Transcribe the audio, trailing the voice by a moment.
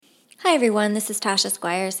Hi everyone, this is Tasha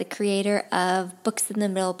Squires, the creator of Books in the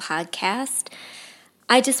Middle podcast.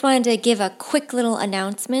 I just wanted to give a quick little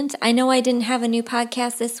announcement. I know I didn't have a new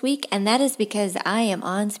podcast this week, and that is because I am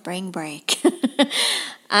on spring break.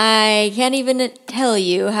 I can't even tell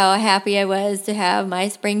you how happy I was to have my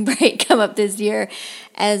spring break come up this year.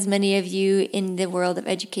 As many of you in the world of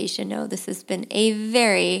education know, this has been a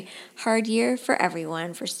very hard year for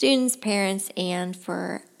everyone, for students, parents, and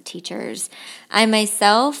for teachers. I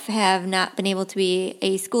myself have not been able to be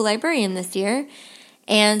a school librarian this year,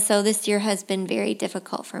 and so this year has been very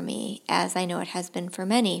difficult for me, as I know it has been for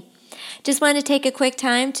many. Just wanted to take a quick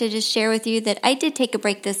time to just share with you that I did take a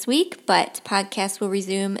break this week, but podcasts will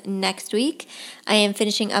resume next week. I am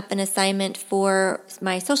finishing up an assignment for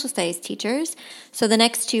my social studies teachers, so the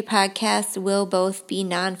next two podcasts will both be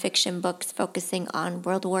nonfiction books focusing on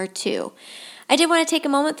World War II. I did want to take a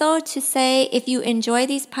moment, though, to say if you enjoy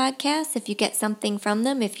these podcasts, if you get something from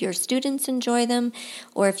them, if your students enjoy them,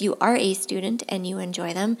 or if you are a student and you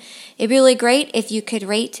enjoy them, it'd be really great if you could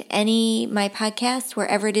rate my podcasts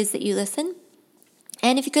wherever it is that you listen.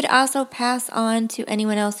 And if you could also pass on to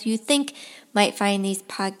anyone else you think might find these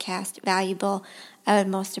podcasts valuable, I would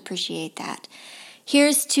most appreciate that.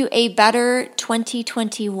 Here's to a better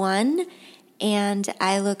 2021. And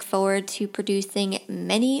I look forward to producing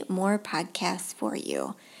many more podcasts for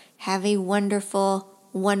you. Have a wonderful,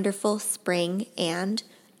 wonderful spring and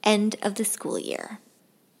end of the school year.